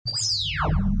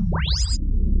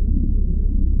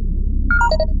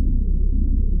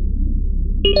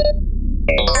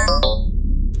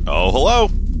Oh, hello.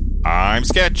 I'm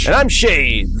Sketch. And I'm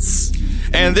Shades.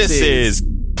 And this is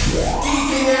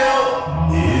Geeking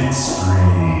Out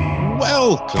Midstream.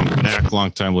 Welcome back,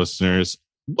 longtime listeners.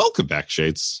 Welcome back,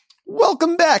 Shades.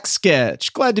 Welcome back,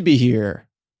 Sketch. Glad to be here.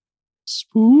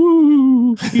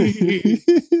 Spooky.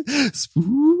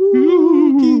 Spooky.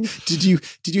 Did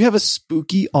you have a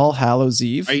spooky All Hallows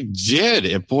Eve? I did.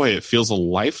 It feels a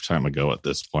lifetime ago at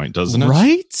this point, doesn't it?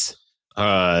 Right?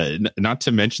 Not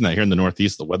to mention that here in the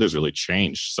Northeast, the weather's really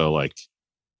changed. So, like,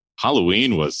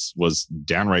 Halloween was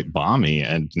downright balmy,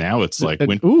 and now it's like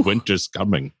winter's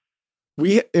coming.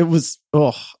 Not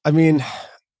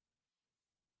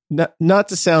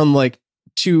to sound like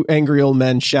two angry old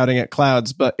men shouting at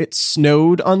clouds, but it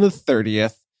snowed on the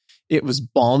 30th. It was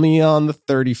balmy on the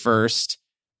 31st,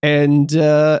 and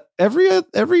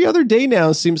every other day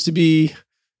now seems to be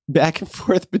back and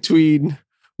forth between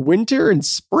winter and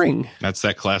spring. That's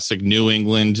that classic New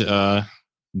England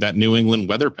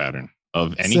weather pattern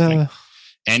of anything.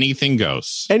 Anything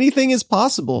goes. Anything is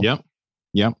possible. Yep.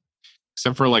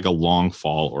 Except for like a long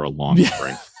fall or a long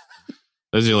spring.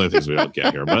 Those are the only things we don't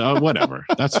get here, but whatever.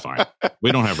 That's fine.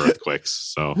 We don't have earthquakes,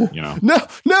 so, you know. No,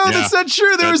 that's not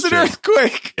true. There was an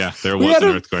earthquake. Yeah, there was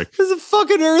an earthquake. There's a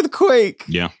fucking earthquake.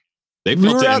 Yeah. They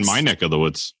felt it in my neck of the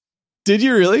woods. Did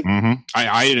you really? Mm-hmm.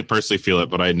 I didn't personally feel it,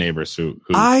 but I had neighbors who...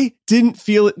 I didn't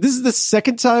feel it. This is the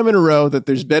second time in a row that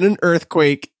there's been an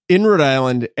earthquake in Rhode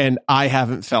Island, and I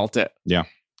haven't felt it. Yeah.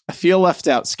 I feel left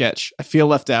out, Sketch. I feel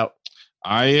left out.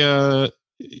 I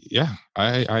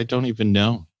don't even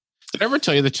know. Did I ever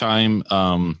tell you the time?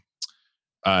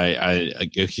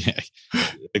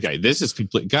 Okay, this is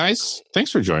complete. Guys,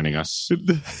 thanks for joining us.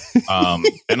 And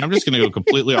I'm just going to go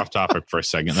completely off topic for a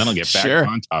second, then I'll get back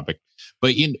on topic.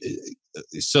 But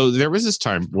so there was this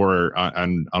time where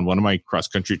on one of my cross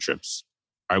country trips,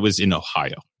 I was in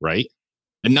Ohio, right?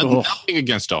 And nothing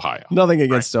against Ohio. Nothing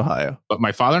against Ohio. But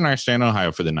my father and I are staying in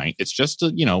Ohio for the night. It's just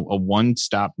a one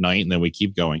stop night, and then we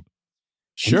keep going.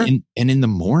 Sure. And in the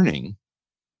morning,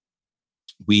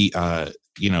 we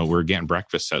we're getting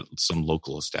breakfast at some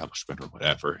local establishment or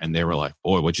whatever, and they were like,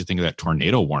 "Boy, what'd you think of that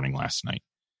tornado warning last night?"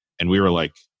 And we were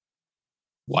like,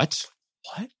 "What?"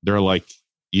 They're like,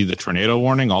 "The tornado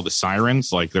warning, all the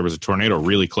sirens, like there was a tornado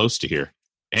really close to here."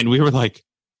 And we were like,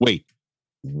 "Wait,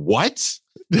 what?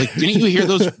 Like, didn't you hear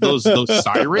those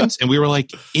sirens?" And we were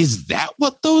like, "Is that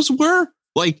what those were?"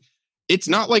 Like, it's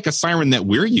not like a siren that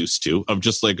we're used to of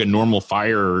just like a normal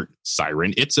fire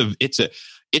siren. It's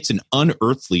an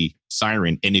unearthly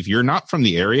siren. And if you're not from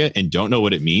the area and don't know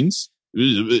what it means.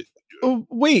 Oh,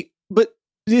 wait, but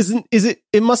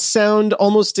it must sound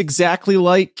almost exactly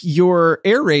like your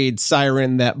air raid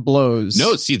siren that blows.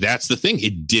 No, see, that's the thing.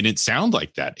 It didn't sound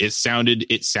like that. It sounded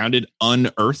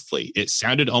unearthly. It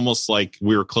sounded almost like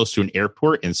we were close to an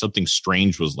airport and something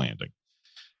strange was landing.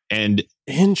 And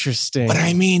interesting. But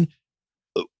I mean,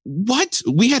 what?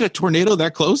 We had a tornado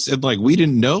that close and like we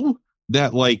didn't know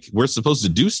that like we're supposed to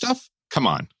do stuff? Come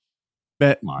on.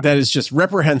 That is just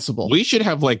reprehensible. We should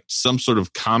have like some sort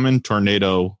of common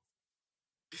tornado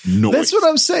noise. That's what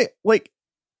I'm saying. Like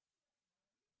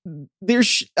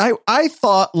I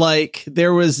thought like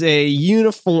there was a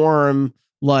uniform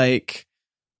like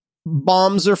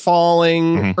bombs are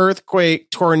falling, earthquake,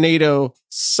 tornado,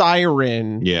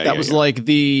 siren. That was like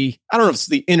the, I don't know if it's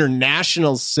the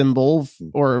international symbol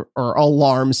or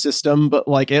alarm system, but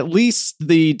like at least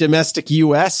the domestic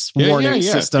US warning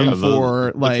system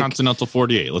for like the continental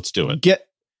 48. Let's do it.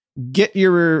 Get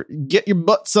your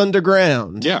butts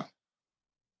underground. Yeah.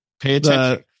 Pay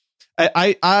attention.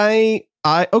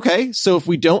 Okay, so if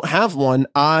we don't have one,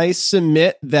 I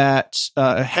submit that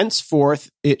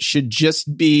henceforth it should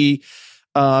just be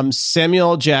Samuel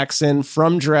L. Jackson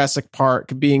from Jurassic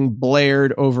Park being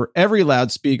blared over every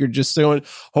loudspeaker, just saying,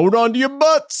 "Hold on to your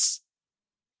butts."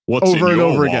 What's over in and your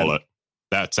over wallet? Again.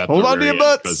 That's at hold the on to your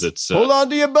butts. Because it's hold on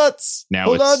to your butts. Now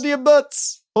hold on to your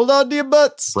butts. Hold on to your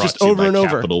butts. Brought Just to you over by and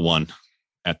over. Capital One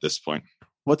at this point.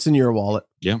 What's in your wallet?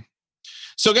 Yeah.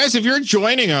 So, guys, if you're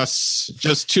joining us,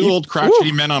 just two old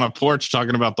crotchety men on a porch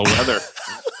talking about the weather.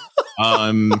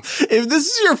 If this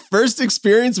is your first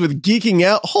experience with geeking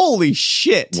out, holy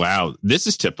shit! Wow, this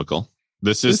is typical.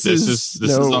 This is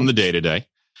on the day to day.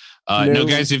 No,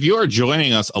 guys, if you are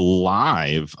joining us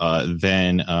live,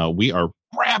 then we are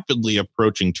rapidly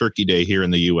approaching Turkey Day here in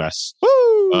the U.S.,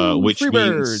 which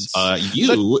means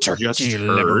you just heard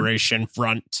Liberation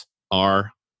Front,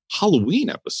 our Halloween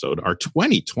episode, our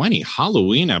 2020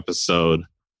 Halloween episode.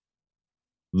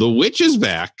 The witch is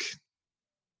back.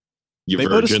 They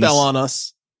put a spell on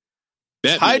us.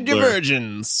 High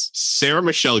Divergence. Sarah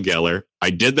Michelle Gellar. I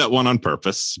did that one on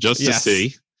purpose just to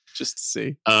see. Just to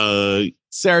see.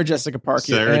 Sarah Jessica Parker.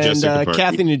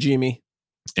 Kathy Najimy.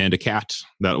 And a cat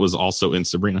that was also in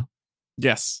Sabrina.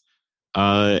 Yes.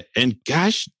 And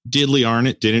gosh, diddly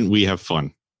Arnett, didn't we have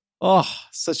fun? Oh,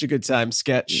 such a good time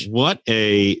sketch.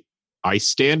 I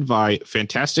stand by,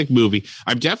 fantastic movie.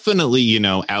 I'm definitely,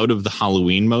 out of the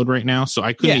Halloween mode right now, so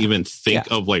I couldn't even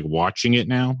think of like watching it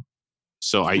now.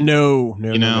 So No.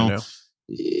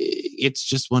 It's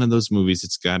just one of those movies.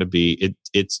 It's got to be,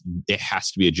 it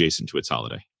has to be adjacent to its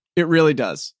holiday. It really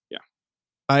does. Yeah.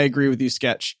 I agree with you,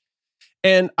 sketch.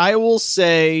 And I will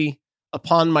say,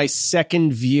 upon my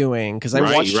second viewing, because I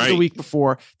watched it the week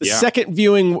before, the second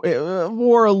viewing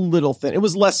wore a little thin. It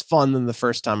was less fun than the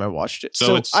first time I watched it.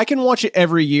 So I can watch it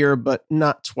every year, but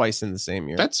not twice in the same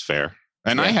year. That's fair.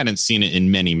 And I hadn't seen it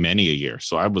in many, many a year.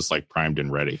 So I was like primed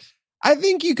and ready. I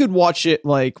think you could watch it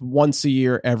like once a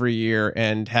year, every year,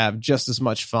 and have just as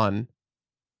much fun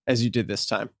as you did this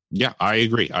time. Yeah, I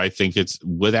agree. I think it's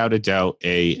without a doubt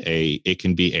it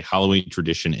can be a Halloween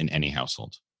tradition in any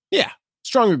household. Yeah,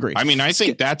 strong agree. I mean, I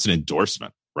think that's an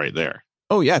endorsement right there.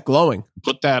 Oh yeah, glowing.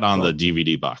 Put that on the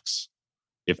DVD box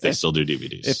if they still do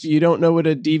DVDs. If you don't know what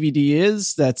a DVD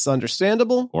is, that's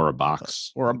understandable. Or a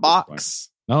box.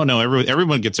 Oh no,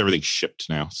 everyone gets everything shipped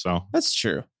now. So that's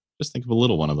true. Just think of a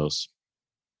little one of those.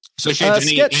 So, Shane,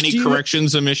 any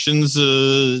corrections, omissions,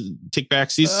 take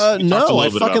backsies? No, I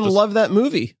fucking love that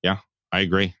movie. Yeah, I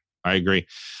agree.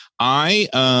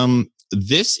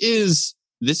 This is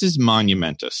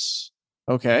monumentous.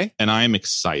 Okay. And I am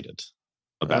excited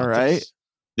about All right.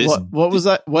 this. What was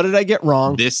that? What did I get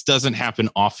wrong? This doesn't happen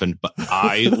often, but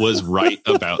I was right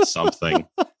about something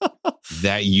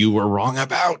that you were wrong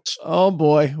about. Oh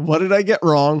boy. What did I get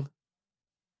wrong?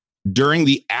 During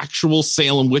the actual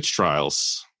Salem witch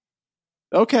trials.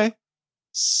 Okay.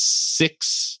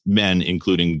 6 men,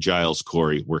 including Giles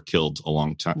Corey, were killed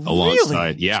alongside.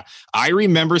 Really? Yeah. I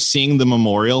remember seeing the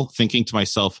memorial thinking to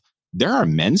myself, there are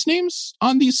men's names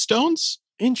on these stones?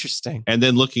 Interesting. And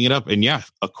then looking it up. And yeah,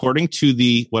 according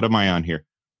to what am I on here?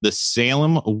 The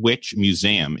Salem Witch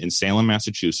Museum in Salem,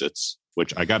 Massachusetts,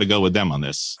 which I got to go with them on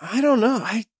this. I don't know.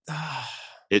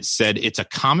 It said it's a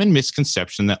common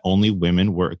misconception that only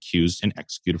women were accused and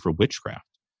executed for witchcraft.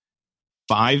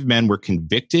 5 men were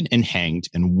convicted and hanged,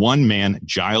 and 1 man,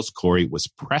 Giles Corey, was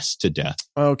pressed to death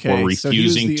for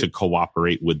refusing to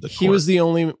cooperate with the court. He was the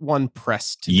only one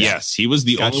pressed to death. Yes, he was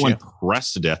the only one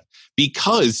pressed to death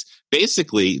because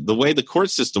basically the way the court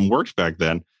system worked back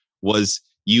then was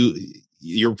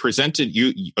you're presented,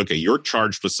 you're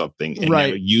charged with something, and now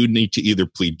you need to either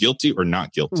plead guilty or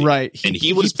not guilty. Right. And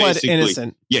he was basically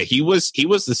innocent. Yeah, he was the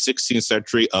 16th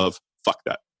century of fuck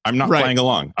that. I'm not playing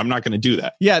along. I'm not going to do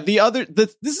that. Yeah,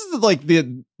 this is like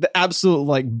the absolute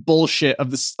like bullshit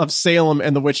of Salem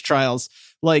and the witch trials.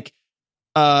 Like,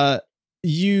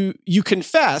 you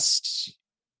confessed,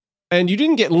 and you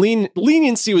didn't get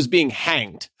leniency was being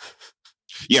hanged.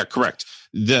 Yeah, correct.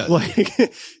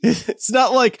 It's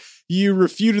not like you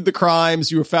refuted the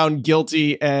crimes, you were found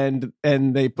guilty, and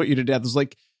they put you to death. It was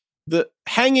like the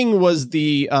hanging was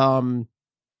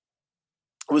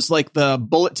like the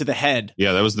bullet to the head.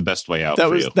 Yeah, that was the best way out. That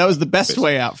was the best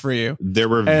way out for you. There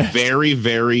were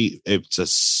it's a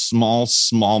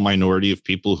small minority of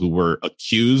people who were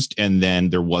accused, and then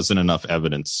there wasn't enough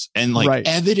evidence. And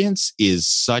evidence is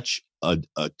such a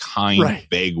kind,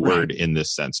 vague word in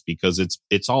this sense, because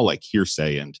it's all like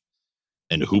hearsay and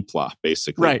hoopla,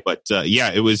 basically. Right. But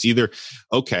it was either,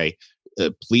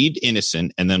 plead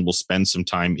innocent, and then we'll spend some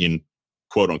time in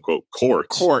quote unquote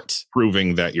court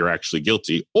proving that you're actually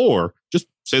guilty, or just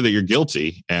say that you're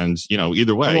guilty, and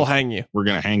either way we'll hang you. We're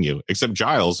gonna hang you. Except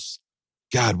Giles,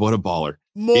 God, what a baller.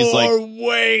 He's like,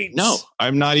 weight. No,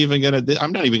 I'm not even gonna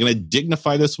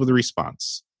dignify this with a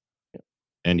response.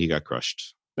 And he got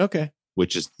crushed. Okay.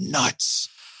 Which is nuts.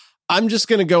 I'm just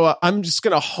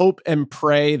gonna hope and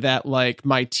pray that like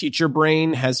my teacher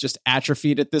brain has just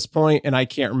atrophied at this point, and I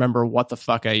can't remember what the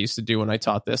fuck I used to do when I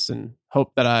taught this, and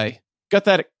hope that I got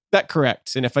that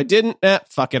correct. And if I didn't,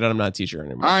 fuck it, I'm not a teacher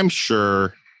anymore. I'm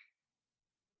sure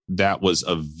that was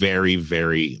a very,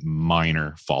 very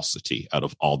minor falsity out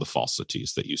of all the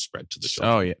falsities that you spread to the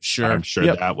children. Oh yeah, sure. I'm sure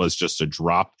that was just a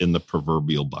drop in the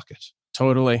proverbial bucket.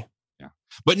 Totally. Yeah.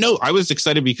 But no, I was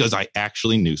excited because I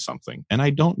actually knew something, and I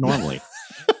don't normally.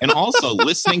 And also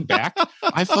listening back,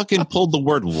 I fucking pulled the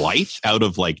word lithe out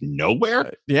of like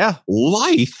nowhere. Yeah.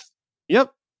 Lithe.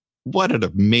 Yep. What an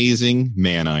amazing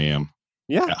man I am.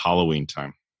 Yeah. At Halloween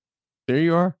time. There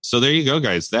you are. So there you go,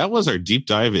 guys. That was our deep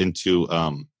dive into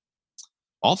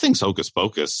all things Hocus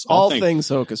Pocus. All things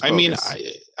Hocus Pocus. I mean,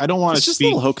 I don't want to speak. It's just a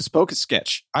little Hocus Pocus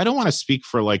sketch. I don't want to speak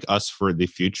for like us for the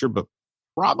future, but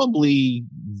probably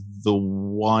the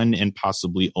one and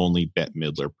possibly only Bette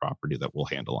Midler property that we'll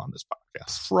handle on this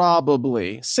podcast.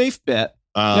 Probably. Safe bet.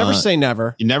 Never say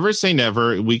never. Never say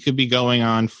never. We could be going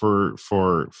on for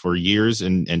years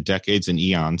and decades and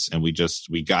eons, and we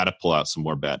got to pull out some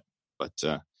more Bette. But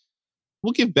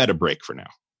we'll give Bette a break for now.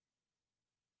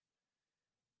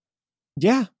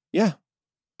 Yeah.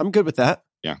 I'm good with that.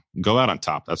 Yeah, go out on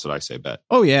top. That's what I say, Bette.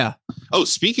 Oh yeah. Oh,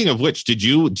 speaking of which, did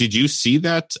you see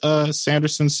that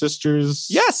Sanderson sisters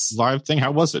live thing?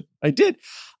 How was it? I did.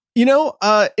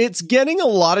 It's getting a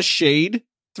lot of shade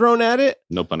thrown at it.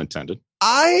 No pun intended.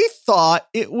 I thought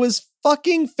it was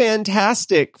fucking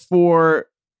fantastic for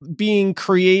being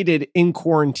created in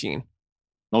quarantine.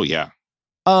 Oh yeah.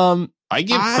 I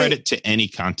give credit to any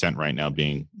content right now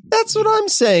being. That's what I'm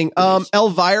saying.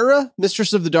 Elvira,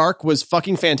 Mistress of the Dark, was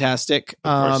fucking fantastic.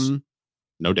 No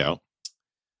doubt.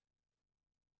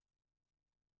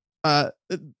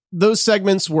 Those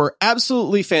segments were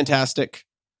absolutely fantastic.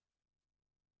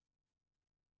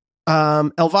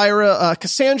 Elvira,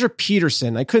 Cassandra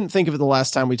Peterson. I couldn't think of it the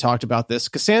last time we talked about this.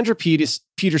 Cassandra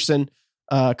Peterson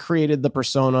created the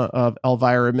persona of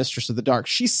Elvira, Mistress of the Dark.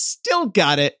 She's still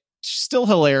got it. She's still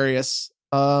hilarious.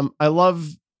 I love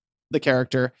the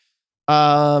character.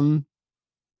 The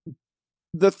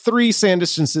three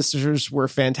Sanderson sisters were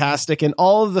fantastic, and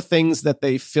all of the things that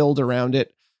they filled around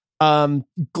it.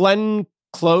 Glenn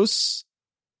Close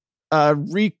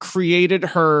recreated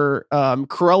her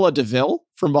Cruella de Vil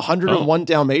from 101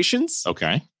 Dalmatians.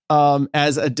 Okay.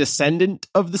 As a descendant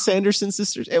of the Sanderson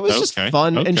sisters. It was just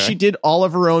fun. Okay. And she did all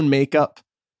of her own makeup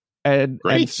and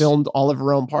filmed all of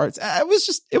her own parts. It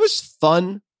was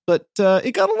fun, but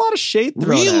it got a lot of shade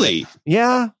thrown Really? at it.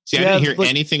 Yeah. See, I didn't hear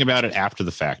anything about it after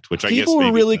the fact, which I guess people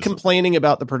were really complaining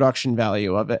about the production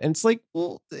value of it. And it's like,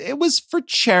 well, it was for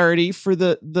charity for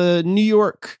the New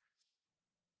York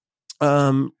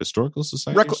Historical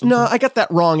Society. No, I got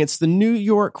that wrong. It's the New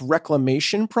York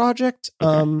Reclamation Project.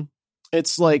 Okay.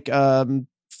 It's like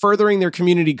furthering their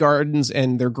community gardens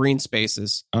and their green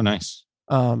spaces. Oh, nice.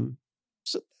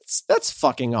 So that's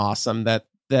fucking awesome that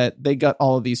they got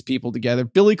all of these people together.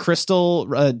 Billy Crystal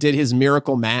did his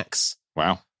Miracle Max.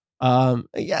 Wow.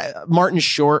 Martin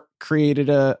Short created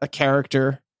a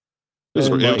character. It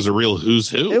was a real who's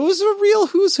who. It was a real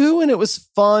who's who, and it was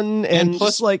fun and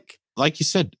plus, just like you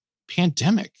said,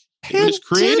 pandemic. It was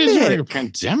created during a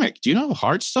pandemic. Do you know how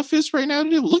hard stuff is right now to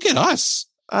do? Look at us.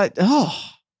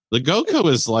 The GoCo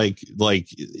is like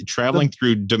traveling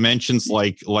through dimensions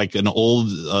like an old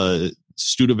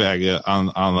Studebaker on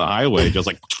the highway, just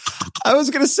like. I was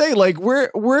gonna say, like,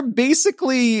 we're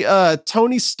basically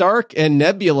Tony Stark and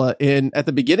Nebula at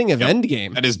the beginning of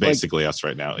Endgame. That is basically us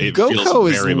right now. It GoCo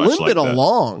feels very is much limping like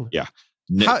along. Yeah.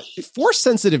 Force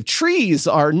sensitive trees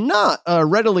are not a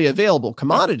readily available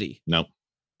commodity. No,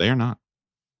 they are not.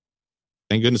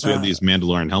 Thank goodness we have these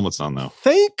Mandalorian helmets on, though.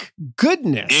 Thank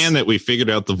goodness. And that we figured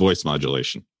out the voice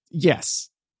modulation. Yes.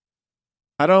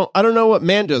 I don't know what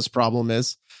Mando's problem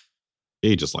is.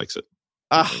 He just likes it.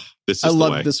 I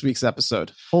love this week's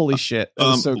episode. Holy shit. That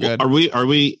was so good.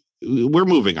 We're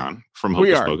moving on from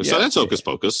Hocus Pocus. Yeah. So that's Hocus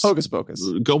Pocus. Hocus Pocus.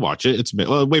 Go watch it.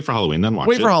 Wait for Halloween, then watch it.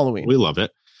 Wait for Halloween. We love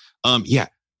it.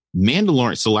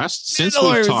 Mandalorian. So since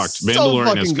we've talked,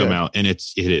 Mandalorian has come out, and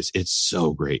it's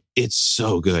so great. It's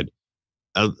so good.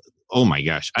 Oh my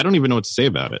gosh. I don't even know what to say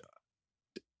about it.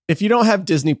 If you don't have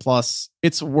Disney Plus,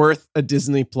 it's worth a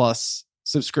Disney Plus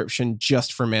subscription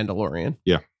just for Mandalorian.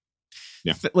 Yeah.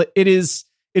 It is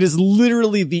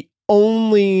literally the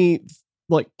only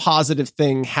like positive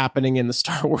thing happening in the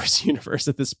Star Wars universe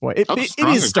at this point. It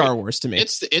is Star Wars to me.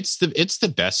 It's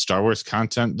the best Star Wars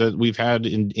content that we've had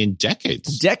in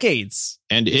decades.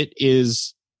 And it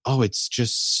is. Oh, it's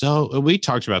just so. We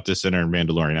talked about this in our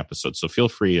Mandalorian episode, so feel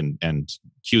free and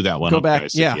cue that one up,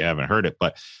 guys, if you haven't heard it.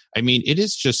 But I mean, it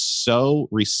is just so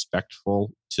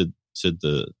respectful to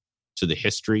the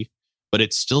history, but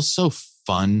it's still so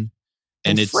fun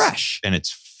and it's fresh,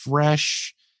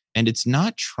 and it's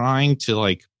not trying to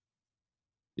like.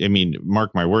 I mean,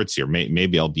 mark my words here.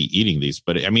 Maybe I'll be eating these,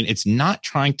 but I mean, it's not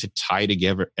trying to tie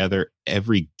together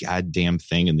every goddamn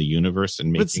thing in the universe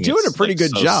and making it's doing a pretty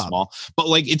good job. Small, but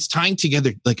like it's tying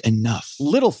together like enough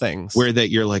little things where that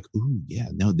you're like, ooh, yeah,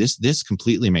 no, this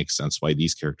completely makes sense why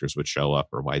these characters would show up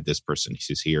or why this person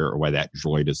is here or why that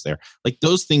droid is there. Like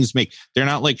those things they're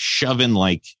not like shoving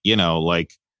like,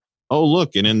 like, oh,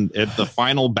 look, and at the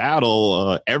final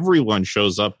battle, everyone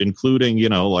shows up, including,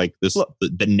 like this,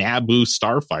 the Naboo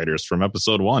starfighters from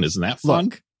episode 1. Isn't that fun?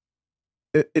 Look,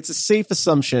 it's a safe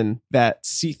assumption that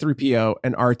C-3PO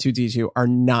and R2-D2 are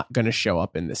not going to show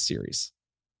up in this series.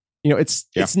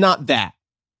 It's not that.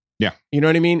 Yeah. You know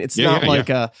what I mean? It's not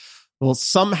well,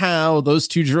 somehow those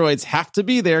two droids have to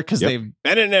be there because they've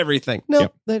been in everything.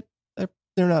 No, they're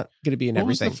not going to be in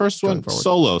everything. What was the first one?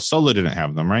 Solo. Solo didn't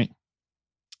have them, right?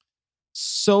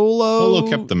 Solo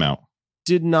kept them out.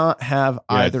 Did not have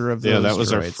either of those. Yeah, that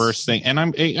was droids. our first thing, and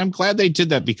I'm glad they did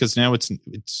that because now it's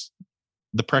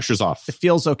the pressure's off. It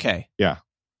feels okay. Yeah,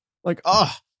 like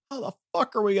how the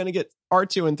fuck are we going to get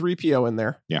R2 and 3PO in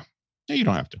there? Yeah, you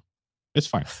don't have to. It's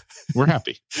fine. We're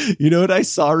happy. You know what I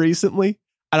saw recently?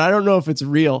 And I don't know if it's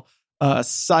real.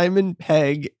 Simon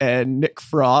Pegg and Nick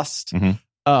Frost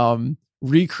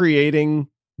recreating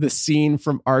the scene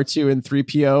from R2 and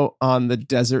 3PO on the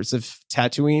deserts of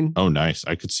Tatooine. Oh, nice.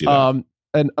 I could see that.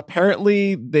 And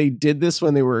apparently they did this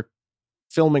when they were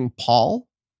filming Paul.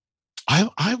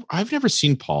 I've never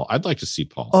seen Paul. I'd like to see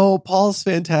Paul. Oh, Paul's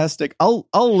fantastic. I'll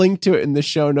link to it in the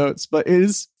show notes, but it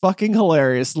is fucking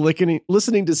hilarious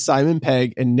listening to Simon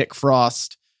Pegg and Nick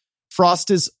Frost.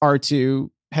 Frost is R2,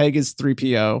 Pegg is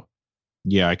 3PO.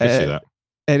 Yeah, I can see that.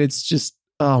 And it's just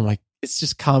it's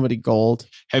just comedy gold.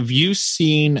 Have you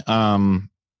seen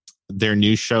their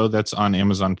new show that's on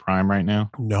Amazon Prime right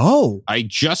now? No. I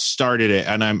just started it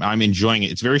and I'm enjoying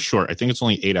it. It's very short. I think it's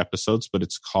only 8 episodes, but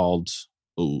it's called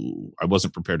I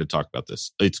wasn't prepared to talk about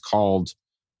this. It's called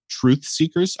Truth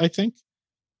Seekers, I think.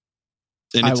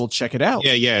 And I will check it out.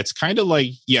 Yeah. It's kind of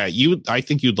like, I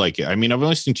think you'd like it. I mean, I've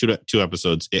only seen two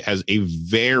episodes. It has a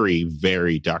very,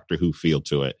 very Doctor Who feel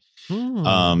to it.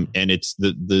 And it's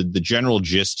the general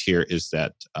gist here is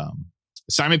that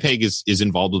Simon Pegg is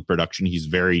involved with production. He's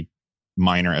very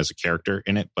minor as a character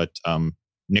in it, but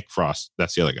Nick Frost,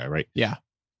 that's the other guy, right? Yeah.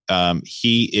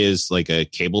 He is like a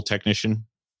cable technician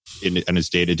in his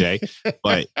day to day,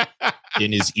 but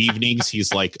in his evenings,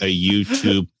 he's like a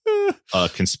YouTube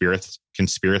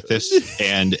conspiracist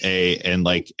and a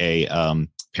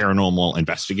paranormal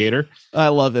investigator. I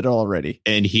love it already.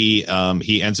 And he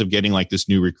ends up getting like this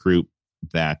new recruit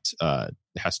that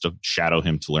has to shadow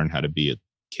him to learn how to be a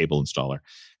cable installer,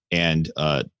 and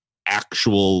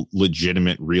actual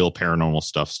legitimate real paranormal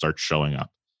stuff starts showing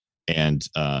up. And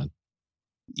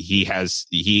it's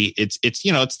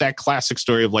that classic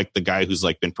story of like the guy who's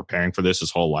like been preparing for this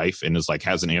his whole life and is like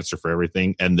has an answer for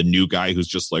everything, and the new guy who's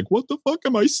just like, what the fuck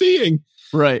am I seeing?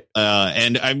 Right.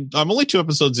 And I'm only 2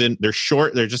 episodes in. They're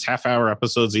short. They're just half-hour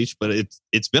episodes each, but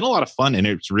it's been a lot of fun, and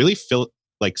it's really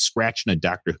like scratching a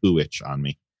Doctor Who itch on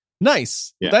me.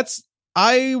 Nice. Yeah.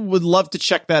 I would love to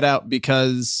check that out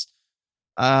because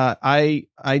I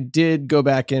did go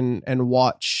back and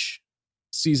watch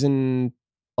season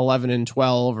 11 and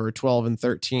 12 or 12 and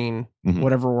 13,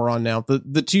 whatever we're on now.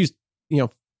 The two,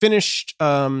 finished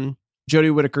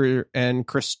Jodie Whittaker and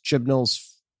Chris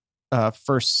Chibnall's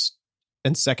first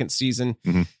and second season,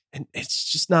 and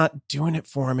it's just not doing it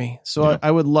for me. So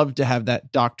I would love to have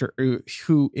that Doctor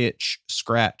Who itch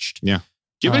scratched. Yeah.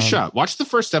 Give it a shot. Watch the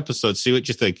first episode. See what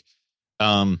you think.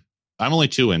 I'm only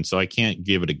 2 in, so I can't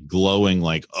give it a glowing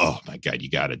like, oh my God, you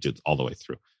got to do it all the way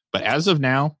through. But as of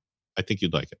now, I think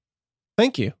you'd like it.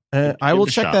 Thank you. I will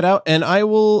check that out, and I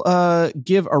will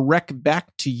give a rec back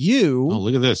to you. Oh,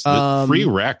 look at this. The free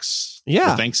recs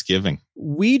for Thanksgiving.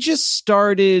 We just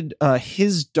started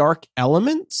His Dark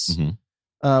Elements,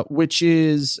 which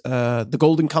is the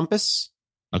Golden Compass.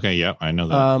 Okay, yeah, I know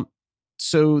that.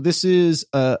 So this is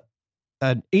an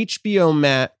HBO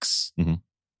Max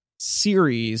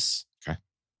series. Okay.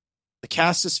 The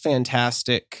cast is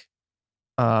fantastic.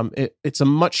 It's a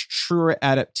much truer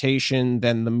adaptation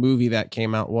than the movie that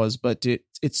came out was, but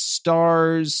it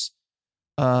stars,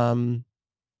 I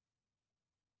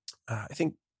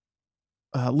think,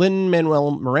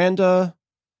 Lin-Manuel Miranda,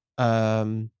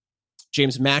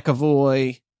 James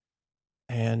McAvoy,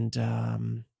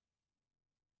 and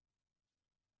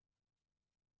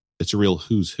it's a real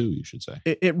who's who, you should say.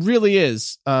 It really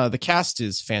is. The cast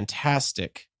is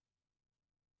fantastic.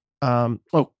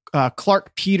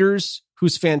 Clark Peters,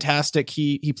 who's fantastic.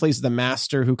 He plays the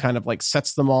master who kind of like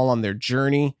sets them all on their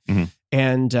journey.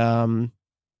 And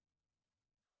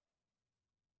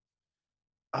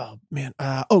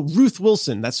Ruth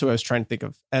Wilson, that's who I was trying to think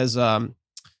of as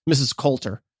Mrs.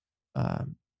 Coulter,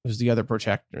 who's the other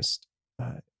protagonist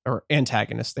or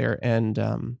antagonist there.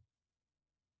 And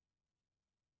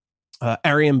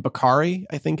Arian Bakari,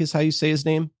 I think is how you say his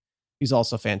name. He's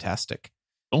also fantastic.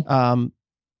 Oh.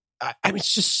 I mean,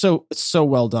 it's just so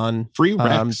well done. Free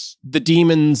recs. The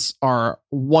demons are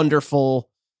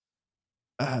wonderful.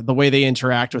 The way they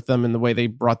interact with them and the way they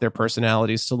brought their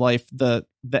personalities to life. The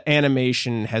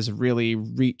animation has really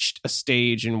reached a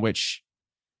stage in which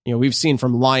we've seen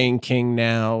from Lion King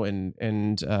now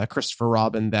and Christopher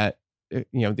Robin that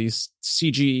these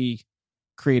CG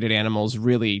created animals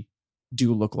really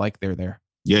do look like they're there.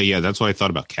 Yeah. That's what I thought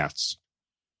about Cats.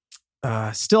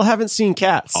 Still haven't seen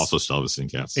Cats. Also still haven't seen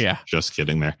Cats. Yeah. Just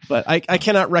kidding there. But I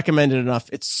cannot recommend it enough.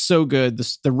 It's so good.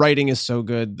 The writing is so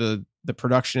good. The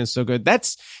production is so good.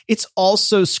 It's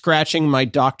also scratching my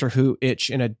Doctor Who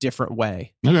itch in a different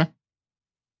way. Okay.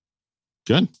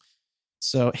 Good.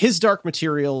 So His Dark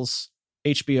Materials,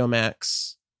 HBO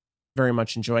Max, very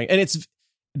much enjoying. And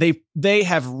they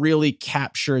have really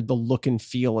captured the look and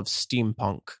feel of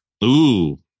steampunk.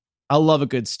 Ooh. I love a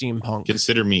good steampunk.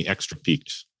 Consider me extra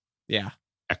peaked. Yeah.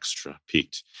 Extra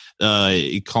peaked.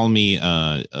 Call me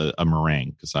a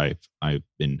meringue because I've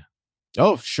been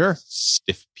sure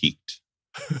stiff peaked.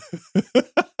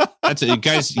 That's it,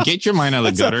 guys. Get your mind out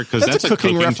of the gutter because that's a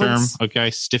cooking term.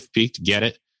 Okay, stiff peaked. Get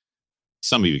it?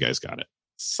 Some of you guys got it.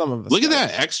 Some of us. Look at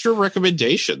that extra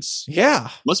recommendations. Yeah,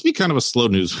 must be kind of a slow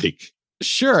news week.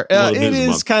 Sure, it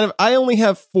is kind of. I only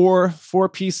have four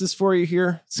pieces for you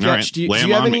here. Sketch. Right. Do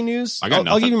you have any news?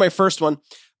 I'll give you my first one.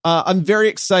 I'm very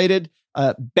excited.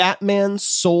 Batman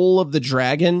Soul of the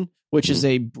Dragon, which is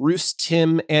a Bruce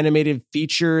Timm animated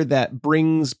feature that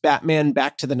brings Batman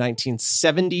back to the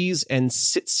 1970s and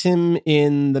sits him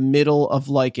in the middle of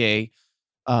like a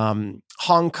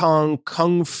Hong Kong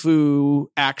kung fu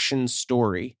action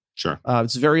story. Sure.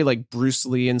 It's very like Bruce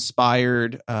Lee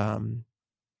inspired.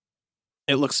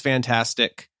 It looks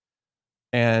fantastic.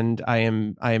 And I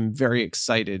am very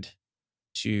excited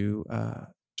to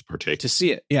partake, to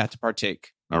see it. Yeah, to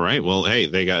partake. All right. Well, hey,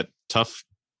 they got tough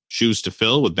shoes to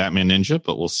fill with Batman Ninja,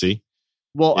 but we'll see.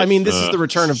 Well, I mean, this is the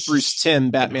return of Bruce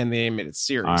Timm, Batman the Animated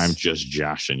Series. I'm just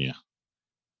joshing you.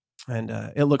 And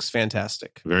it looks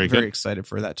fantastic. Very excited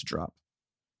for that to drop.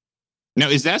 Now,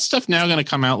 is that stuff now going to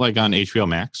come out like on HBO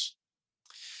Max?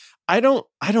 I don't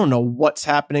know what's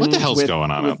happening. What the hell's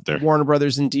going on out there? Warner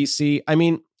Brothers and DC. I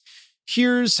mean,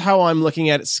 here's how I'm looking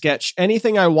at it, Sketch.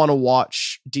 Anything I want to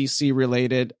watch DC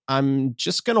related, I'm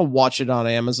just going to watch it on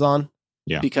Amazon.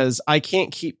 Yeah. Because I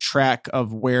can't keep track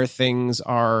of where things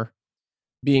are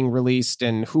being released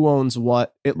and who owns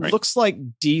what. It looks like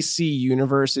DC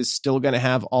Universe is still going to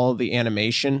have all of the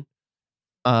animation,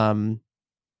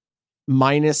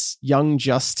 minus Young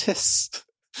Justice,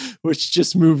 which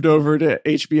just moved over to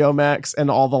HBO Max,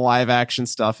 and all the live action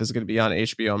stuff is going to be on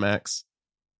HBO Max.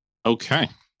 Okay.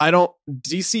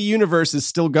 DC Universe is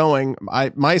still going.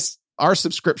 Our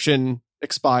subscription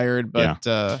expired, but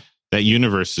that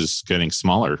universe is getting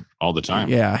smaller all the time.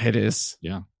 Yeah, it is.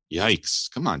 Yeah.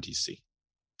 Yikes. Come on, DC.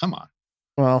 Come on.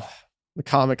 Well, the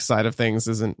comic side of things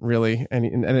isn't really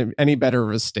any better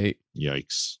of a state.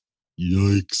 Yikes.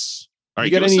 All right,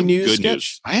 you got any news,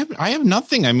 Sketch? I have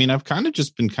nothing. I mean, I've kind of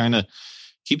just been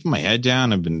keeping my head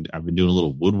down. I've been doing a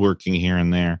little woodworking here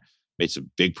and there. Made some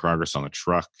big progress on the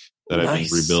truck that I've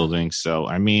been rebuilding. So,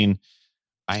 I mean,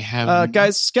 I have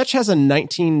guys, Sketch has a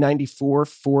 1994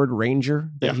 Ford Ranger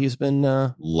that he's been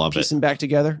piecing back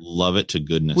together. Love it to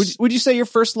goodness. Would you say your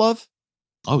first love?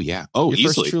 Oh yeah. Oh, your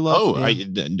easily. First true love?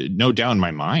 No doubt in my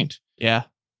mind. Yeah.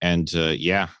 And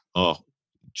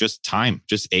just time,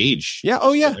 just age. Yeah.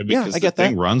 Oh yeah. Because I get that.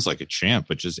 Thing runs like a champ,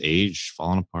 but just age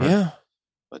falling apart. Yeah.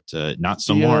 But not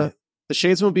so more. The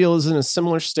Shadesmobile is in a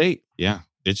similar state. Yeah.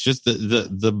 It's just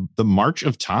the march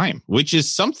of time, which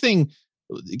is something.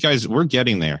 Guys, we're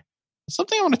getting there.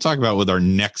 Something I want to talk about with our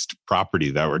next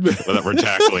property that we're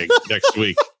tackling next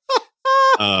week.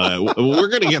 We're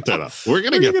gonna get there though. We're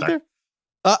gonna get there.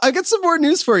 I got some more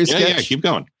news for you, Sketch. Yeah, keep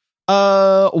going.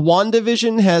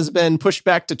 WandaVision has been pushed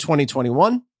back to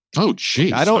 2021. Oh,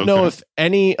 geez. I don't know if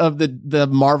any of the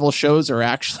Marvel shows are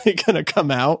actually going to come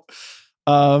out.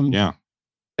 Yeah.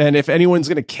 And if anyone's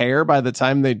going to care by the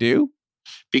time they do.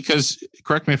 Because,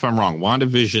 correct me if I'm wrong,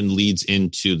 WandaVision leads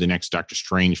into the next Doctor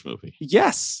Strange movie.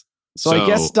 Yes. So I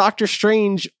guess Doctor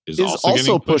Strange is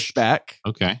also pushed back.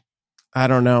 Okay. I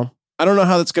don't know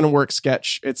how that's going to work,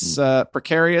 Sketch. It's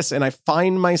precarious, and I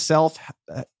find myself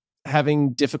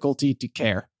having difficulty to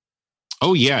care.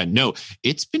 Oh, yeah. No,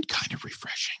 it's been kind of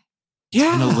refreshing.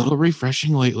 Yeah. It's been a little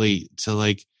refreshing lately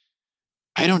to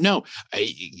I don't know.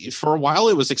 For a while,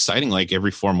 it was exciting. Like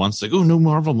every 4 months, like, oh, no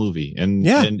Marvel movie. And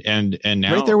now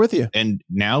right there with you. And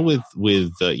now with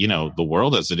the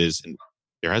world as it is, and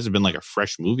there hasn't been like a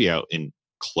fresh movie out in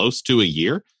close to a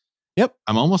year. Yep.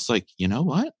 I'm almost like, you know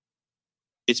what?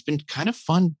 It's been kind of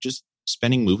fun just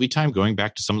spending movie time, going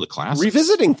back to some of the classics.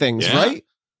 Revisiting things, right?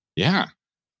 Yeah.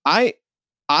 I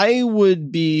I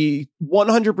would be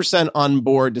 100% on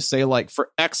board to say, like,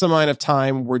 for X amount of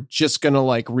time, we're just going to,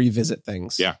 like, revisit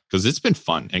things. Yeah, because it's been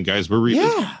fun. And guys, we're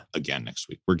revisiting again next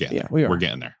week. We're getting there. We're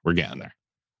getting there. We're getting there.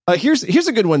 Here's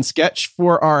a good one, Sketch,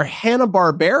 for our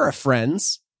Hanna-Barbera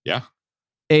friends. Yeah.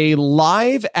 A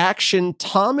live action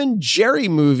Tom and Jerry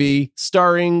movie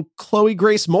starring Chloe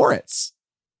Grace Moretz.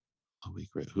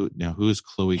 Who is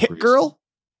Chloe Hit Grace? Girl?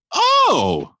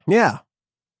 Oh! Yeah.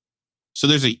 So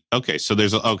there's live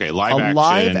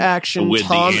action with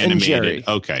Tom the animated. And Jerry.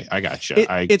 Okay, I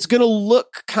gotcha. It's going to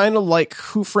look kind of like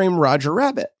Who Framed Roger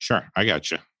Rabbit. Sure, I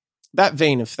gotcha. That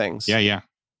vein of things. Yeah.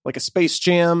 Like a Space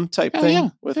Jam type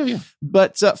thing. Yeah.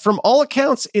 But from all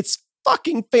accounts, it's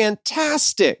fucking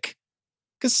fantastic.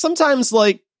 Because sometimes,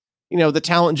 like, you know, the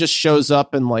talent just shows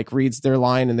up and, like, reads their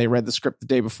line and they read the script the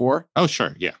day before. Oh,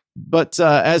 sure, yeah. But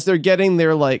as they're getting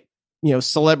their, like, you know,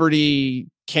 celebrity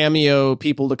cameo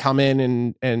people to come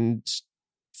in and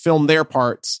film their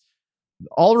parts,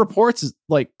 all reports is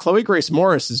like Chloe Grace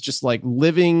Moretz is just like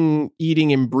living,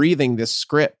 eating, and breathing this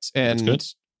script.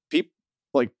 And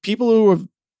people who have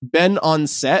been on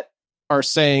set are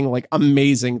saying like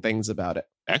amazing things about it.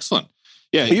 Excellent.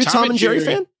 Yeah. Are you a Tom and Jerry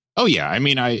fan? Oh yeah. I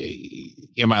mean,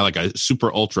 am I like a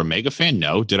super ultra mega fan?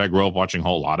 No. Did I grow up watching a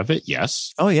whole lot of it?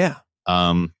 Yes. Oh yeah.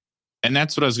 And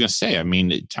that's what I was going to say. I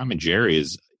mean, Tom and Jerry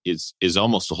is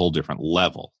almost a whole different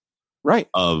level, right?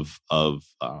 Of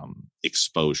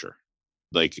exposure.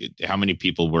 Like how many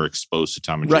people were exposed to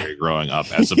Tom and Jerry growing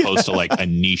up, as opposed to like a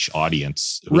niche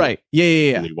audience, right?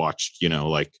 Yeah. We watched, you know,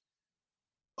 like,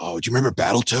 oh, do you remember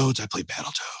Battletoads? I played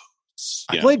Battletoads.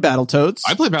 I played Battletoads.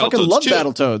 I played Battletoads. Fucking love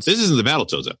Battletoads. This isn't the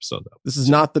Battletoads episode, though. This is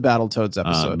not the Battletoads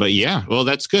episode. But yeah, well,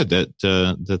 that's good.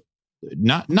 That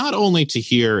not only to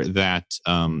hear that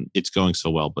it's going so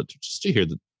well, but just to hear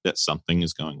that something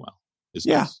is going well.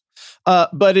 Nice.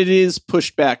 But it is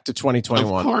pushed back to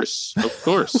 2021. Of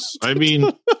course. I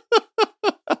mean,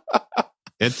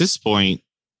 at this point,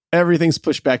 everything's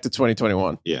pushed back to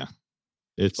 2021. Yeah.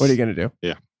 What are you going to do?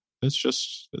 Yeah. It's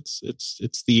just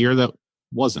it's the year that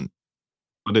wasn't,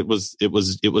 but it was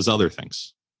other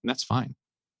things, and that's fine.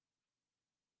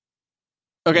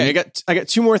 Okay, I got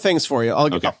two more things for you. I'll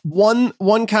get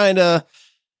one kind of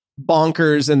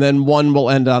bonkers, and then one will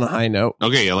end on a high note.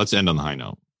 Okay, yeah, let's end on the high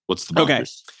note. What's the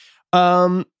bonkers?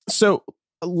 Okay. So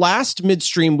last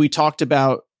midstream we talked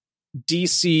about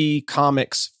DC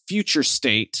Comics Future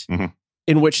State,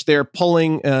 in which they're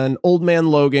pulling an Old Man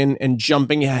Logan and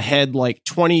jumping ahead like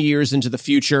 20 years into the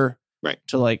future, right?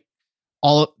 To like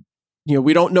all, you know,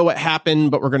 we don't know what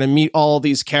happened, but we're going to meet all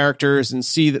these characters and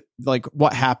see that like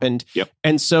what happened. Yep.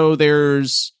 And so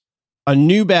there's a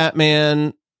new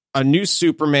Batman, a new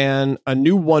Superman, a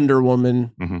new Wonder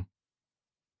Woman.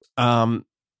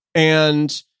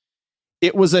 And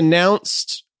it was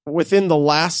announced within the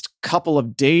last couple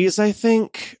of days, I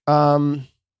think.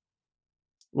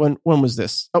 When was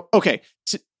this? Oh, okay.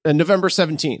 November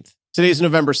 17th. Today's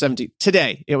November 17th.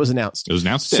 Today it was announced. It was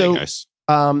announced today, guys.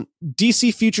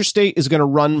 DC Future State is going to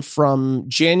run from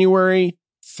January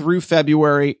through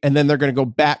February, and then they're going to go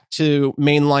back to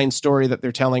mainline story that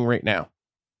they're telling right now.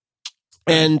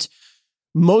 And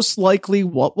most likely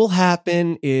what will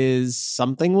happen is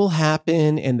something will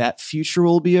happen and that future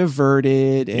will be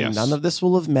averted and none of this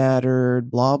will have mattered,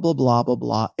 blah, blah, blah, blah,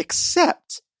 blah,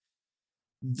 except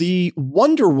the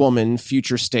Wonder Woman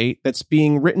Future State that's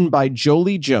being written by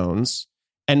Jolie Jones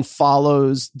and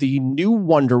follows the new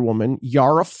Wonder Woman,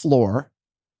 Yara Flor,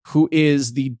 who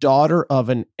is the daughter of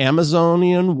an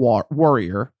Amazonian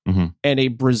warrior and a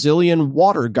Brazilian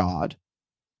water god.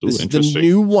 This is the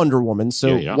new Wonder Woman.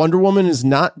 So Wonder Woman is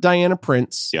not Diana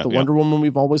Prince, the Wonder Woman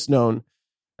we've always known.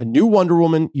 A new Wonder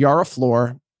Woman, Yara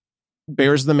Flor,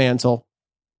 bears the mantle.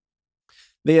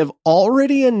 They have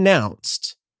already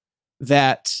announced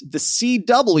that the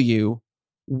CW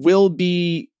will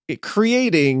be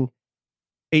creating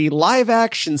a live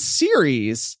action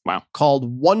series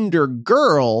called Wonder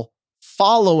Girl,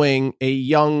 following a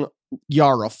young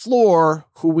Yara Flor,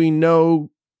 who we know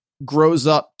grows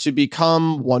up to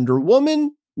become Wonder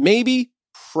Woman. Maybe,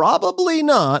 probably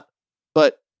not,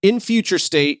 but in Future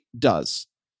State does.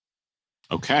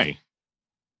 Okay.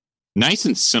 Nice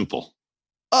and simple.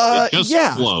 It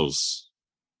just flows.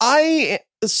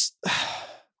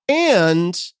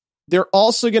 And they're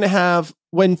also going to have,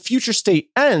 when Future State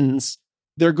ends,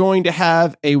 they're going to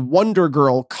have a Wonder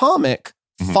Girl comic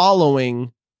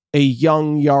following a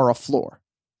young Yara Flor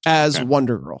as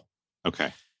Wonder Girl.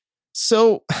 Okay.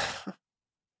 So,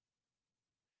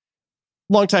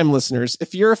 longtime listeners,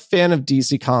 if you're a fan of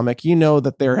DC Comic, you know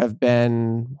that there have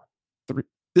been three.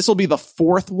 This will be the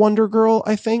fourth Wonder Girl,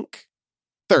 I think.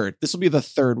 Third. This will be the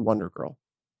third Wonder Girl.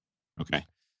 Okay.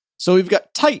 So we've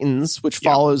got Titans, which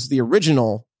follows the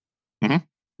original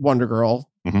Wonder Girl,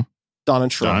 Donna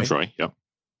Troy. Donna Troy, yep.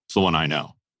 It's the one I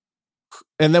know.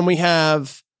 And then we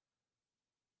have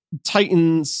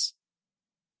Titans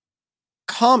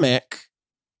comic,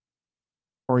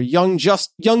 or Young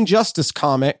Justice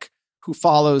comic, who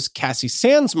follows Cassie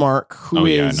Sandsmark, who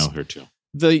is I know her too.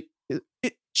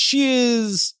 She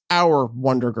is our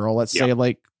Wonder Girl, let's say.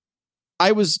 Like,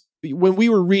 when we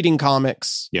were reading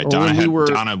comics, Donna when we were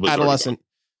was adolescent,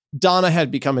 Donna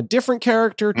had become a different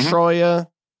character, Troya.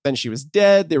 Then she was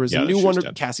dead. There was a new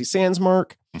Wonder, Cassie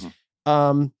Sandsmark.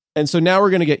 And so now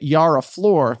we're going to get Yara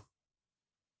Flor.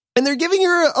 And they're giving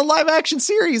her a live action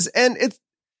series. And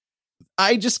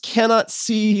I just cannot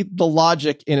see the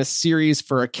logic in a series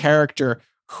for a character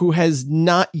who has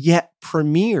not yet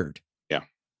premiered. Yeah.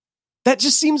 That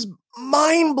just seems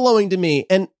mind blowing to me.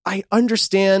 And I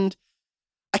understand.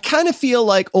 I kind of feel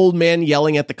like old man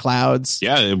yelling at the clouds.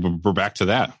 Yeah, we're back to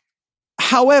that.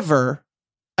 However,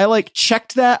 I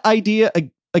checked that idea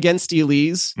against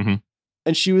Elise.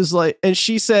 And she was like, and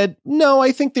she said, no,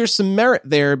 I think there's some merit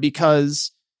there,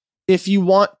 because if you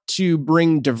want to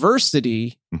bring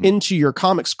diversity into your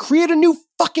comics, create a new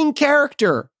fucking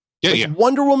character.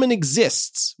 Wonder Woman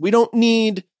exists. We don't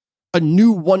need a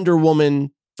new Wonder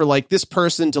Woman for this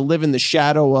person to live in the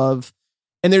shadow of.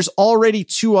 And there's already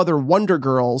 2 other Wonder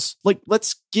Girls.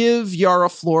 Let's give Yara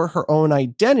Flor her own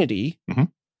identity.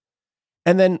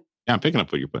 And then, I'm picking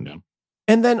up what you're putting down.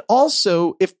 And then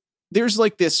also, if there's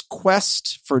this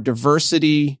quest for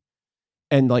diversity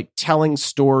and telling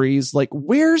stories,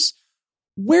 where's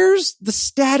the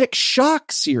Static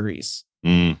Shock series?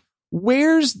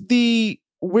 Where's the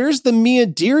Mia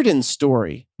Dearden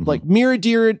story? Mia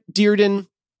Dearden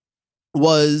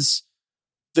was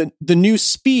the new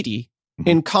Speedy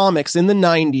in comics in the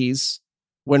 90s,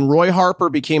 when Roy Harper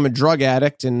became a drug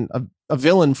addict and a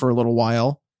villain for a little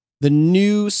while. The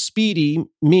new Speedy,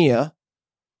 Mia,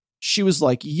 she was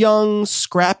young,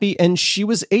 scrappy, and she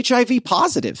was HIV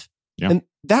positive. Yeah. And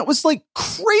that was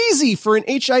crazy for an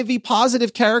HIV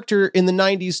positive character in the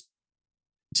 90s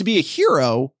to be a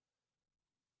hero.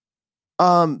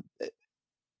 Why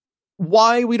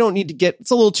we don't need to get,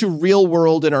 it's a little too real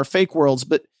world in our fake worlds,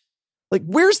 but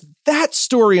where's that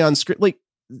story on screen?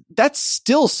 That's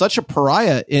still such a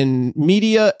pariah in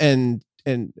media, and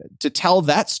to tell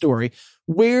that story.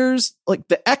 Where's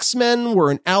the X-Men were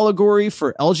an allegory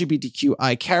for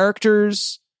LGBTQI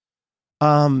characters.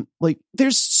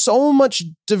 There's so much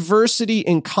diversity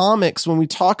in comics when we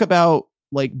talk about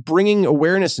bringing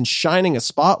awareness and shining a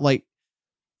spotlight.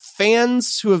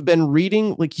 Fans who have been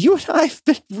reading, you and I have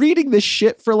been reading this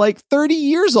shit for 30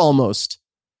 years almost.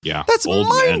 Yeah. That's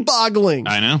mind-boggling.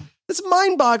 I know. It's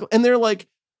mind-boggling. And they're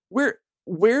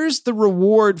where's the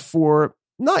reward for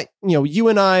not, you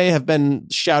and I have been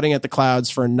shouting at the clouds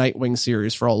for a Nightwing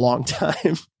series for a long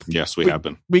time. Yes, we have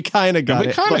been. We kind of got it.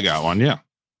 We kind of got one, yeah.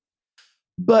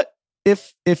 But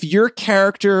if your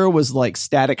character was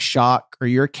Static Shock, or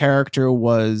your character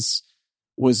was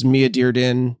Mia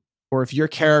Dearden, or if your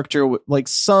character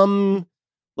some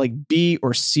B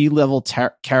or C level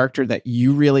character that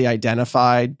you really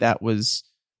identified that was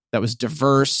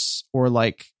diverse,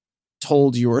 or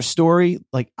told your story,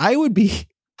 I'd be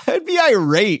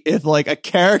irate if a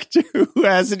character who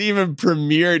hasn't even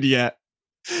premiered yet,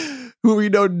 who we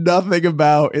know nothing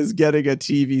about, is getting a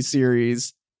TV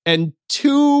series, and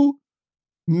 2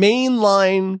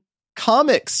 mainline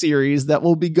comic series that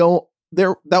will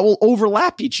that will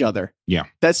overlap each other. Yeah.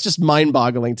 That's just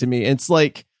mind-boggling to me. It's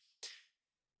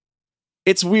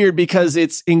it's weird because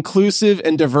it's inclusive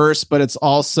and diverse, but it's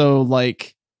also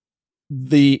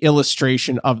the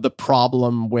illustration of the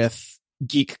problem with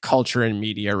geek culture and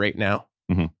media right now.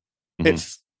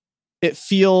 It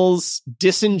feels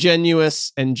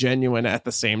disingenuous and genuine at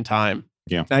the same time.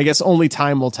 Yeah. And I guess only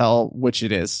time will tell which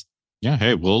it is. Yeah.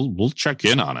 Hey, we'll check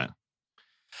in on it.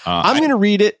 I'm going to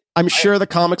read it. I'm sure the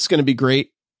comic's going to be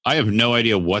great. I have no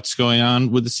idea what's going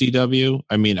on with the CW.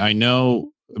 I mean,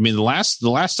 the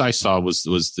last I saw was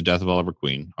the death of Oliver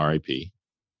Queen, R.I.P.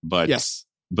 But yes.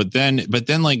 But then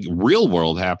real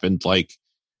world happened.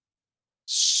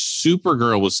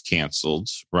 Supergirl was canceled,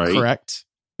 right? Correct.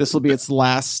 This will be its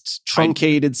last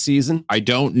truncated season. I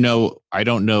don't know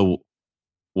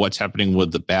what's happening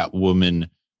with the Batwoman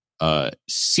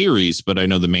series, but I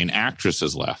know the main actress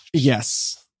has left.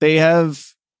 Yes. They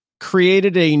have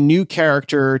created a new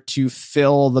character to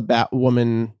fill the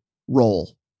Batwoman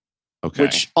role. Okay.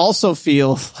 Which also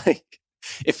feels like,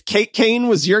 if Kate Kane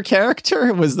was your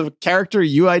character, was the character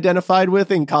you identified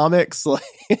with in comics,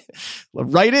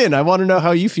 write in. I want to know how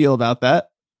you feel about that.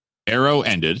 Arrow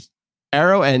ended.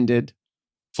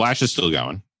 Flash is still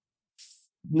going.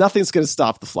 Nothing's going to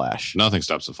stop the Flash. Nothing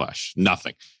stops the Flash.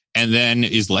 Nothing. And then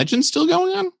is Legends still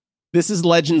going on? This is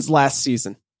Legends last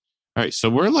season. All right. So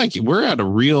we're at a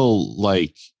real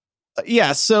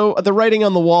yeah. So the writing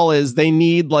on the wall is they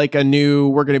need like a new,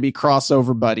 we're going to be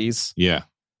crossover buddies. Yeah.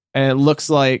 And it looks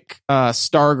like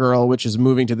Stargirl, which is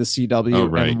moving to the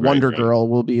CW, and Wonder Girl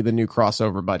will be the new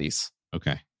crossover buddies.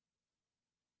 Okay.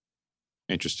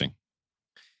 Interesting.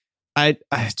 I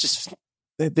just,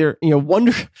 they're,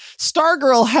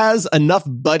 Stargirl has enough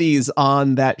buddies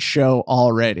on that show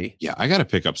already. Yeah, I got to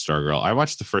pick up Stargirl. I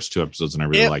watched the first 2 episodes and I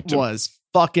really liked it. It was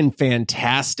fucking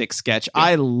fantastic sketch. Yeah.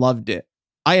 I loved it.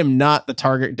 I am not the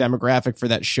target demographic for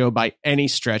that show by any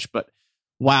stretch, but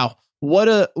wow, what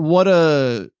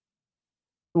a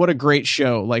great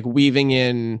show! Like weaving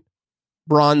in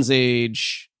Bronze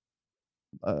Age,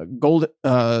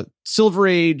 Silver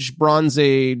Age, Bronze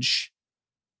Age,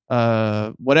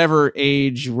 whatever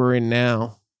age we're in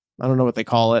now. I don't know what they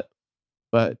call it,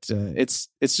 but it's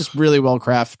just really well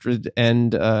crafted.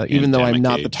 And even though I'm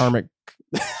not I'm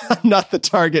not the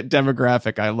target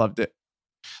demographic, I loved it.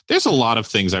 There's a lot of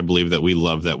things I believe that we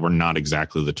love that we're not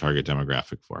exactly the target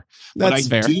demographic for. That's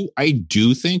fair. I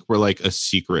do think we're like a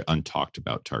secret, untalked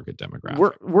about target demographic.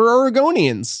 We're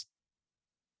Oregonians.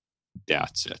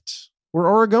 That's it. We're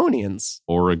Oregonians.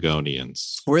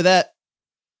 We're that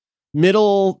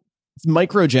middle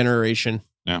micro generation.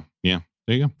 Yeah. There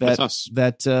you go. That's us.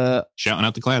 That shouting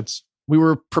out the Clads. We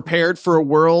were prepared for a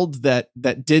world that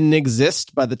didn't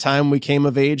exist by the time we came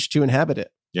of age to inhabit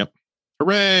it. Yep.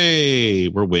 Hooray!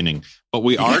 We're winning. But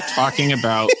we are talking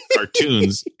about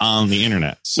cartoons on the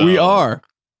internet. So we are.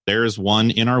 There's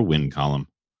one in our win column.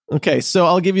 Okay, so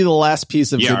I'll give you the last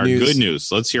piece of good news. Good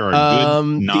news. Let's hear our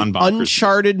good non-bonkers. The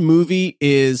Uncharted movie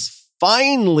is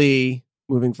finally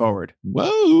moving forward.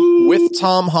 Whoa! With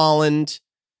Tom Holland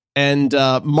and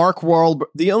Mark Wahlberg.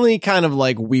 The only kind of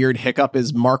like weird hiccup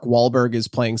is Mark Wahlberg is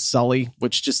playing Sully,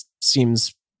 which just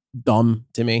seems dumb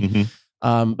to me.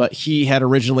 Mm-hmm. But he had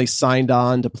originally signed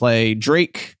on to play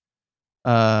Drake,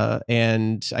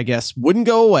 and I guess wouldn't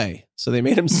go away. So they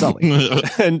made him Sully.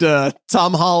 And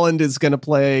Tom Holland is going to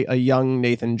play a young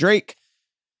Nathan Drake.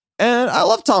 And I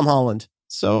love Tom Holland.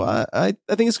 So I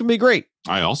think it's going to be great.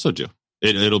 I also do.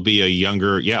 It'll be a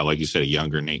younger, like you said, a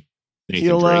younger Nathan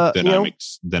Drake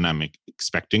than I'm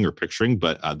expecting or picturing.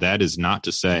 But that is not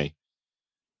to say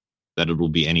that it will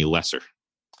be any lesser.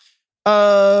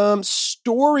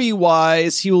 Story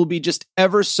wise, he will be just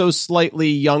ever so slightly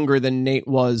younger than Nate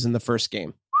was in the first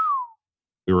game.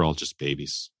 We were all just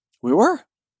babies. We were.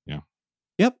 Yeah.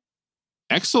 Yep.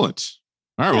 Excellent.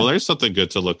 All right. Yeah. Well, there's something good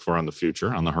to look for on the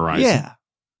future, on the horizon. Yeah.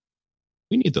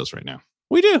 We need those right now.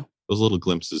 We do. Those little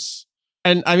glimpses.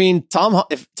 And I mean,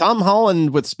 if Tom Holland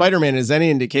with Spider-Man is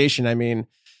any indication, I mean,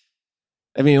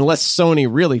 unless Sony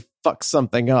really fucks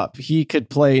something up, he could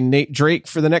play Nate Drake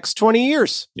for the next 20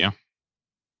 years. Yeah.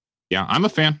 Yeah, I'm a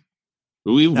fan.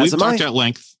 We've talked at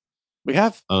length. We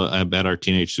have. About our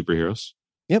teenage superheroes.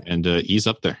 Yep. And he's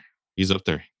up there.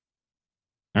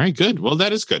 All right, good. Well,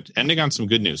 that is good. Ending on some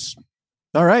good news.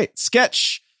 All right.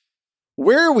 Sketch.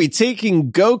 Where are we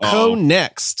taking GoCo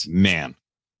next? Man.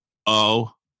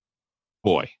 Oh,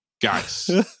 boy. Guys.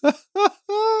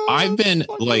 I've been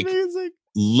like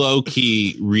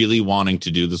low-key really wanting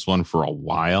to do this one for a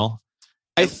while.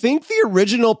 I think the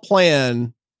original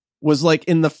plan was like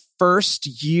in the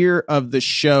first year of the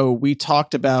show, we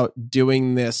talked about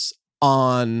doing this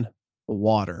on the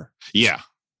water. Yeah.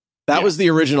 That was the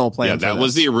original plan. Yeah, that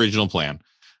was the original plan.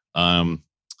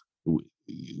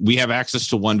 We have access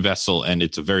to one vessel, and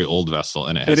it's a very old vessel,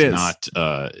 and it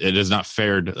has not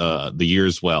fared the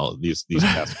years well these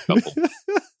past couple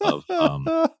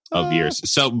of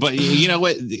years. So, but you know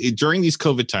what? During these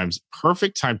COVID times,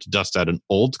 perfect time to dust out an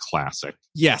old classic.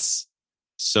 Yes.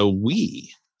 So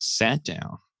we sat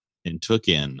down and took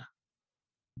in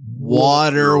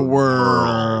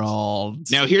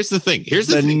Waterworld. Now, here's the thing. Here's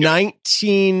the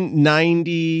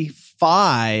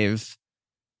 1995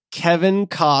 Kevin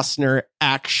Costner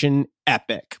action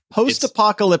epic,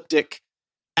 post-apocalyptic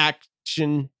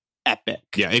action epic.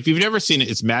 Yeah, if you've never seen it,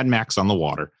 it's Mad Max on the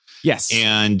water. Yes,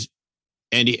 and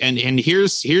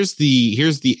here's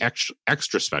the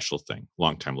extra special thing,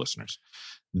 longtime listeners.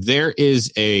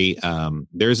 There's a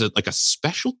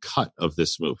special cut of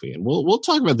this movie, and we'll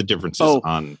talk about the differences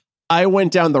on. I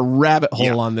went down the rabbit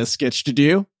hole on this sketch. Did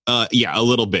you? Yeah, a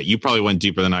little bit. You probably went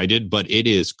deeper than I did, but it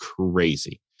is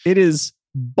crazy. It is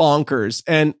bonkers,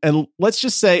 and let's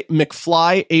just say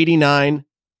McFly 89.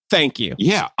 Thank you.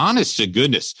 Yeah, honest to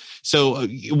goodness. So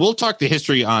we'll talk the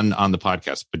history on the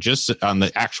podcast, but just on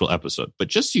the actual episode. But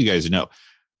just so you guys know,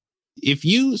 if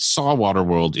you saw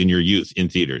Waterworld in your youth in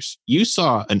theaters, you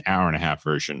saw an hour-and-a-half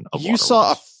version of Waterworld. You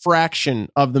saw a fraction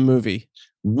of the movie.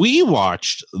 We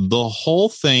watched the whole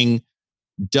thing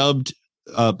dubbed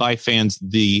by fans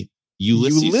the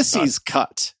Ulysses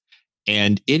cut.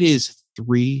 And it is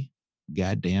 3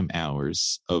 goddamn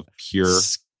hours of pure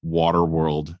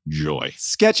Waterworld joy.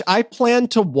 Sketch, I planned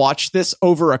to watch this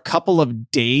over a couple of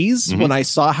days when I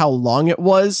saw how long it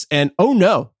was. And oh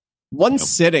no, one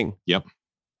sitting. Yep.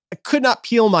 I could not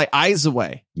peel my eyes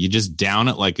away. You just down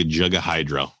it like a jug of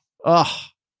hydro. Oh,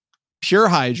 pure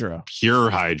hydro. Pure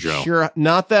hydro. Pure,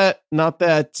 not that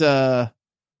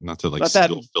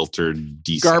filtered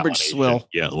garbage swill.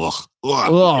 Yeah.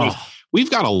 Ugh. We've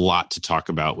got a lot to talk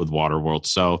about with Waterworld.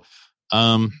 So,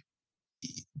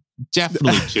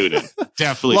 definitely tune in.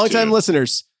 Definitely. Long-time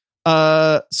listeners,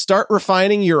 start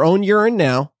refining your own urine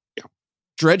now. Yeah.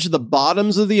 Dredge the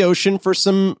bottoms of the ocean for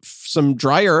some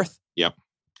dry earth. Yep.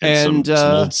 And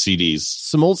some old CDs.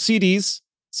 Some old CDs.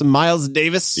 Some Miles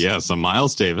Davis. Yeah, some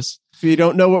Miles Davis. If you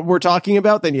don't know what we're talking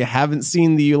about, then you haven't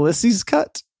seen the Ulysses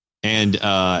cut. And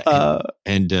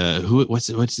what's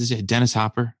this? Dennis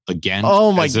Hopper again.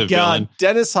 Oh my God. Villain.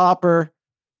 Dennis Hopper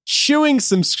chewing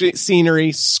some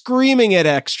scenery, screaming at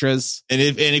extras. And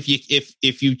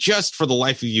if you just for the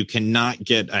life of you cannot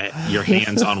get your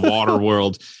hands on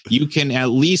Waterworld, you can at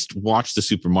least watch the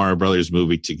Super Mario Brothers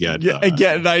movie to get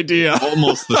an idea.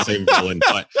 Almost the same villain,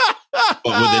 but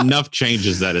with enough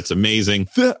changes that it's amazing.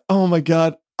 Oh my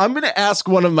God. I'm going to ask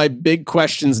one of my big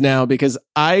questions now because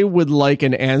I would like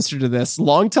an answer to this.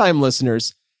 Longtime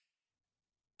listeners,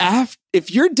 if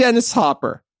you're Dennis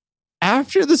Hopper,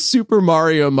 after the Super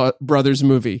Mario Brothers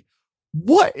movie,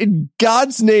 what in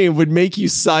God's name would make you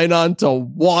sign on to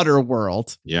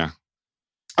Waterworld? Yeah.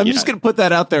 I'm just going to put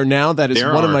that out there now. That is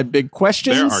one of my big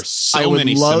questions. There are so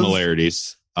many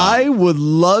similarities. I would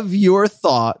love your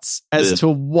thoughts as to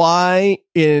why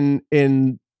in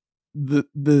the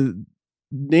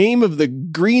name of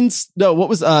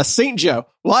the St. Joe.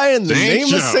 Why in the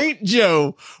name of St.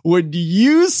 Joe would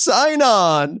you sign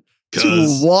on to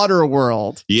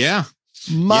Waterworld? Yeah.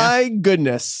 My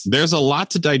goodness. There's a lot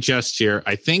to digest here.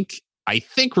 I think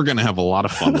we're going to have a lot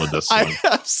of fun with this one. I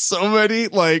have so many,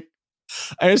 I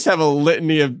just have a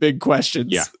litany of big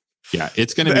questions. Yeah. Yeah.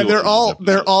 It's going to be. And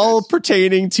they're all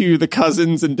pertaining to the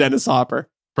cousins and Dennis Hopper.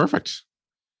 Perfect.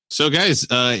 So, guys,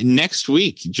 next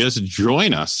week, just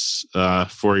join us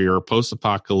for your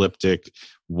post-apocalyptic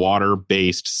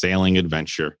water-based sailing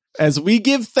adventure as we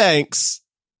give thanks.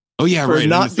 Oh yeah, for right.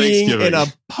 not being in a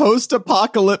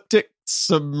post-apocalyptic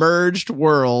submerged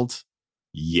world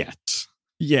yet.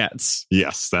 Yes,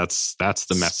 that's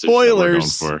the message.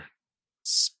 Spoilers. That we're going for.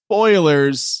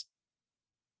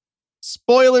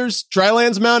 Spoilers.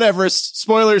 Drylands Mount Everest.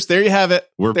 Spoilers. There you have it.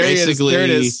 We're there basically it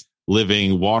is.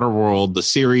 Living Waterworld, the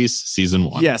series, season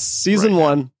 1. Yes, season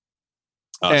 1.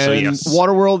 And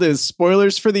Waterworld is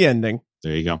spoilers for the ending.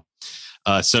 There you go.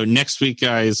 So next week,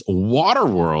 guys,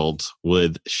 Waterworld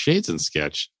with Shades and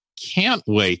Sketch. Can't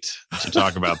wait to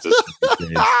talk about this.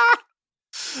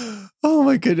 Oh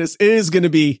my goodness. It is going to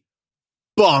be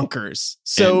bonkers.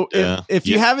 So if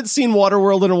you haven't seen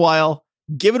Waterworld in a while,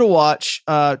 give it a watch.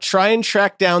 Try and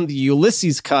track down the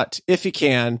Ulysses cut if you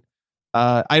can.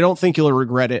 I don't think you'll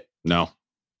regret it. No.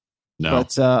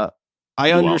 But I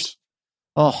understand.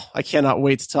 Oh, I cannot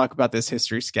wait to talk about this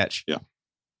history sketch. Yeah.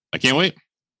 I can't wait.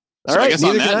 All right. I guess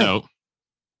on that note,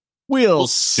 we'll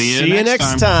see you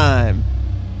next time.